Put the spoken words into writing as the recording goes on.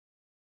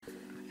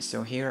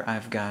So here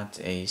I've got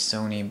a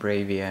Sony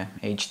Bravia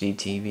HD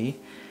TV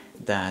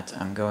that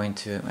I'm going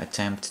to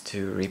attempt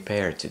to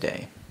repair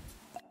today.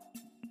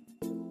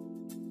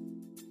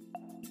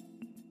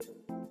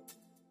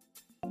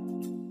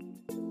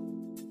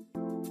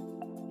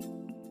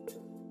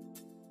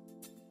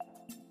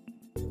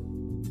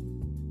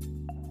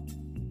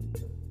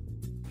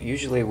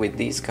 Usually with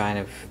these kind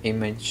of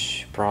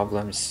image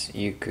problems,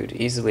 you could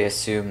easily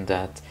assume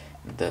that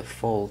the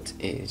fault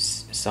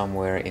is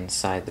somewhere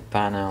inside the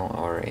panel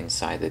or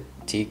inside the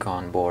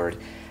T-con board,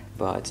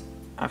 but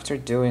after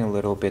doing a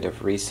little bit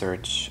of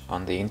research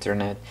on the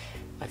internet,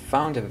 I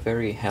found a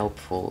very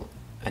helpful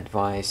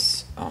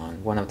advice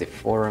on one of the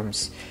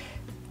forums,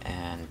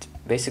 and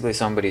basically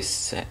somebody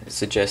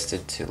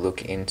suggested to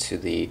look into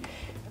the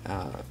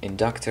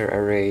inductor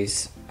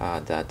arrays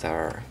that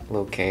are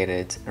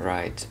located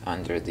right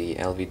under the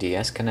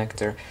LVDS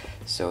connector.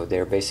 So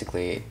they're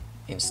basically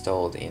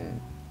installed in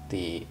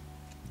the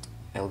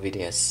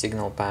LVDS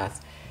signal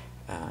path,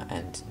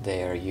 and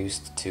they are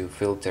used to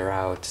filter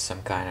out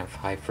some kind of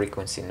high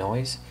frequency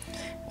noise,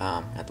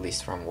 at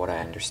least from what I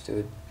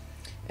understood.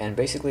 And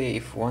basically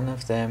if one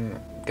of them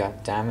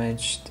got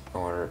damaged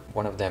or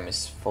one of them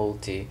is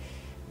faulty,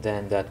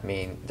 then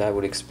that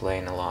would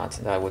explain a lot.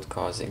 That would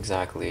cause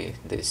exactly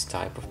this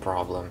type of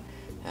problem,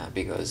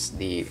 because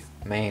the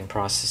main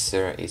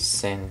processor is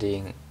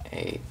sending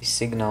a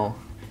signal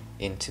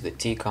into the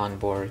T-con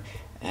board,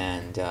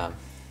 and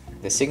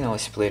the signal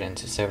is split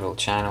into several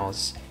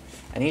channels,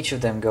 and each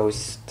of them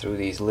goes through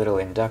these little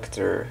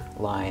inductor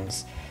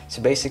lines.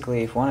 So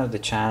basically if one of the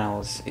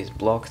channels is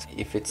blocked,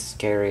 if it's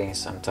carrying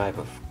some type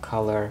of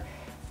color,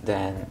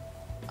 then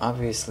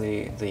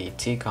obviously the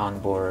T-con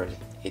board,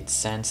 it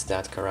sends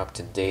that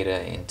corrupted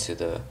data into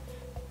the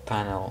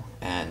panel,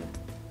 and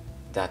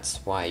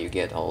that's why you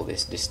get all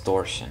this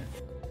distortion.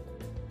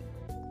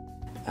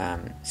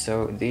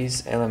 So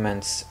these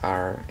elements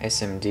are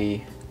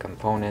SMD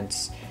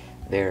components.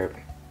 They're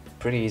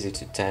pretty easy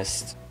to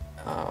test.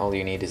 All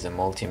you need is a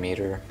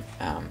multimeter,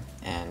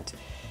 and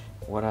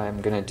what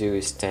I'm gonna do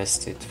is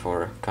test it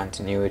for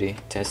continuity,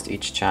 test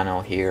each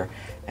channel here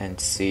and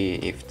see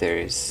if there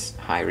is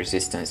high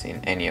resistance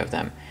in any of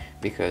them,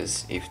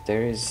 because if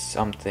there is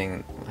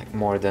something like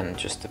more than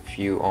just a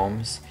few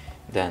ohms,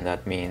 then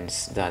that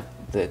means that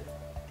the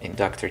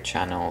inductor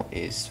channel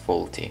is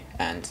faulty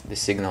and the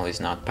signal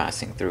is not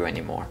passing through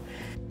anymore.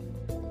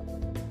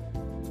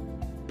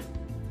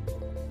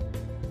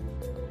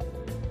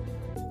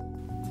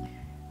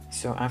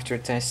 So after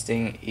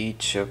testing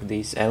each of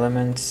these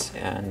elements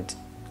and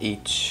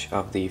each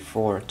of the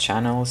 4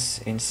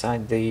 channels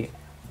inside the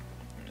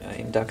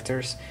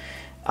inductors,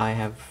 I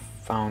have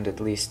found at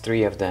least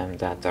 3 of them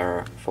that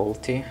are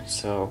faulty.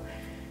 So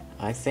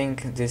I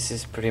think this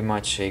is pretty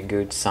much a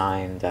good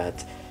sign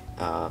that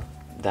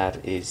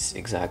that is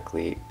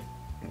exactly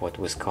what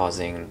was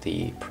causing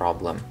the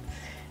problem.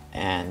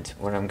 And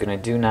what I'm gonna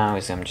do now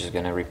is I'm just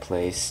gonna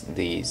replace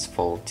these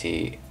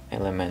faulty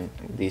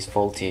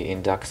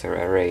inductor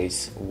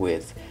arrays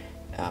with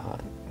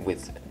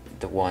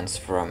the ones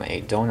from a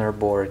donor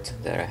board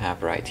that I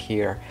have right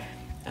here.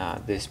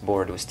 This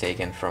board was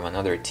taken from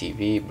another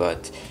TV,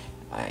 but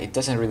it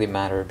doesn't really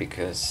matter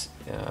because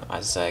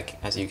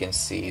as you can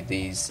see,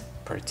 these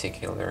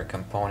particular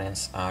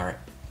components are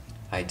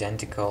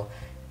identical,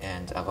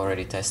 and I've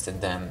already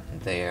tested them.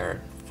 They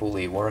are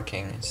fully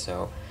working,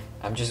 so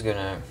I'm just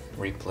gonna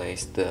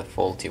replace the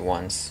faulty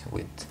ones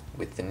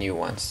with the new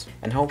ones,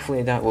 and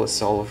hopefully that will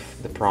solve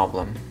the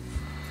problem.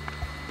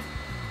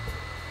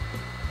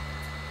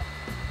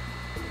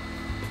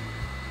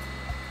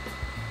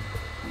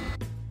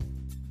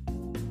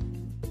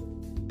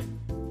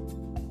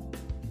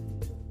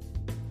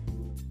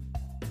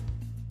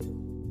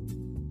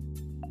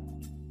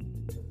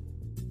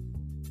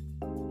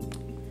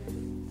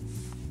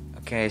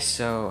 Okay,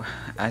 so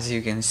as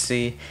you can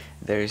see,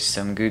 there's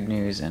some good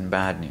news and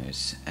bad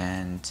news,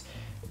 and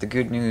the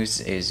good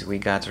news is we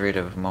got rid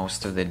of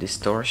most of the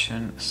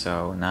distortion,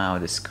 so now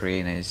the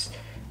screen is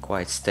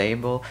quite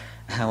stable.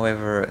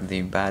 However,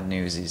 the bad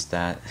news is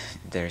that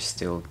there's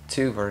still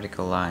 2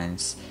 vertical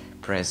lines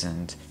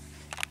present,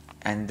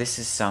 and this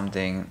is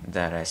something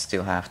that I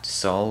still have to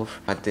solve.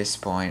 At this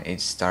point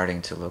it's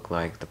starting to look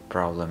like the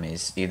problem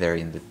is either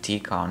in the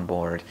T-con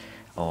board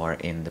or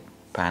in the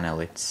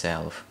panel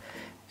itself.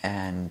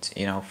 And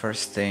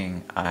first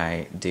thing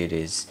I did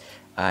is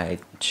I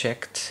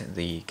checked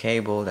the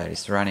cable that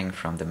is running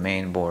from the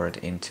main board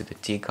into the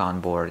T-con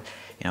board,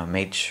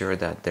 made sure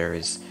that there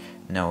is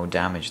no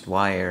damaged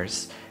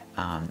wires.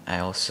 I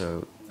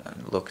also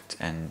looked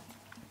and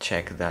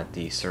checked that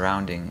the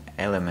surrounding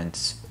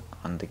elements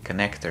on the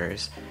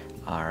connectors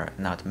are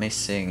not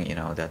missing,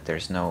 that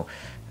there's no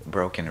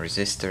broken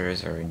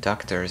resistors or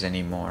inductors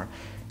anymore.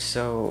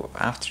 So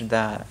after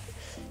that,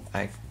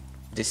 I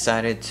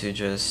decided to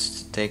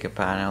just take a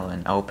panel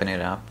and open it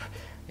up,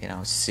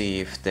 see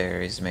if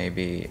there is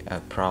maybe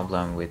a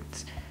problem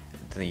with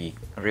the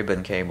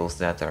ribbon cables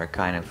that are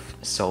kind of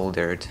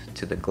soldered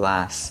to the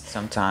glass.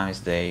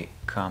 Sometimes they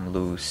come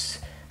loose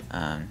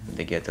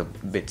they get a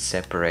bit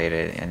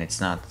separated, and it's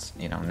not,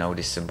 you know,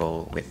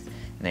 noticeable with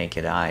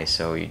naked eye,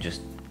 so you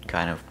just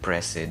kind of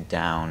press it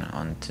down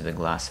onto the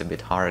glass a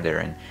bit harder,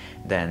 and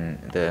then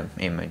the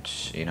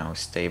image, you know,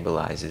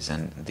 stabilizes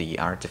and the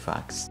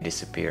artifacts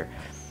disappear.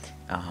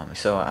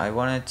 So I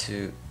wanted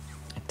to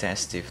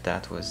test if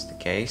that was the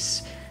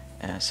case.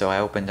 So I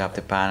opened up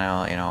the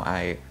panel, you know,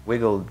 I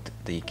wiggled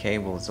the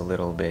cables a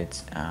little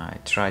bit, I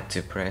tried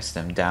to press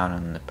them down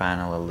on the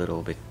panel a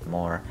little bit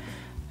more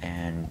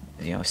and,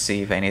 you know,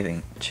 see if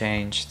anything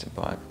changed,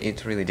 but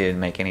it really didn't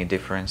make any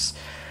difference.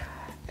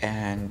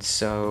 And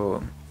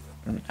so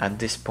at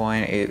this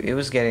point it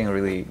was getting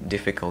really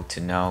difficult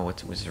to know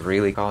what was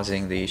really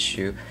causing the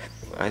issue.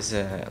 As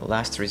a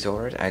last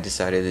resort, I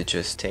decided to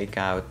just take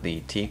out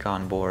the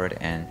T-con board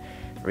and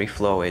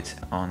reflow it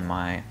on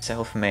my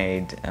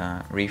self-made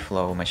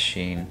reflow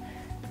machine.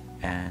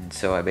 And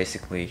so I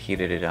basically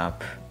heated it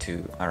up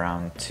to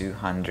around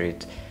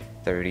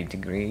 230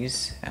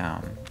 degrees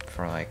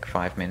for like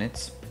 5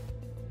 minutes.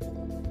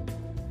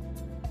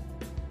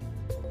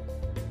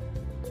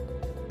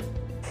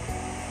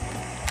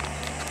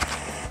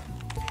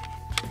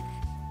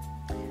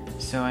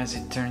 So as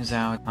it turns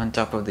out, on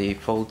top of the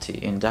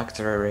faulty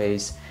inductor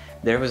arrays,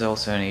 there was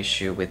also an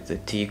issue with the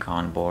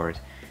T-con board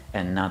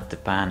and not the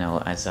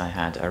panel as I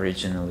had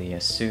originally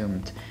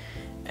assumed.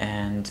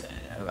 And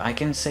I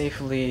can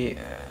safely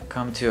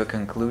come to a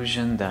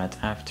conclusion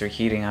that after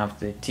heating up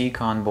the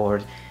T-con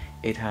board,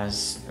 it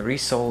has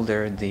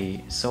resoldered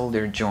the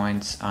solder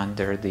joints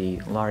under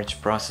the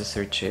large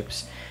processor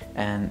chips,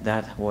 and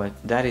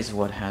that is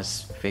what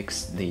has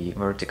fixed the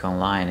vertical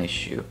line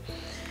issue.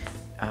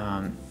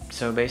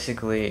 So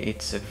basically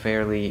it's a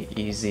fairly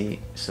easy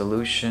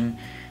solution.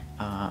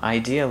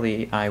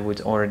 Ideally I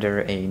would order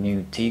a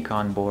new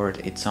T-con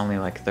board. It's only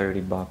like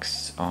 30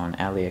 bucks on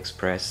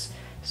AliExpress,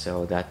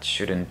 so that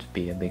shouldn't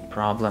be a big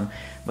problem.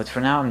 But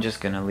for now I'm just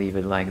gonna leave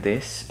it like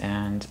this,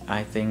 and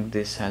I think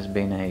this has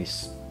been a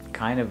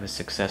kind of a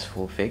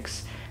successful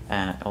fix.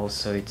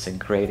 Also it's a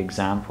great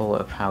example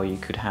of how you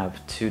could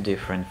have two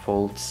different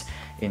faults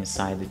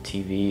inside the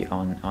TV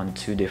on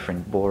two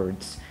different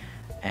boards,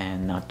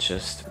 and not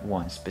just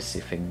one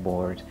specific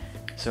board.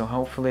 So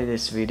hopefully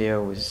this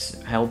video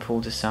was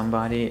helpful to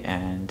somebody,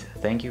 and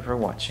thank you for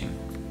watching.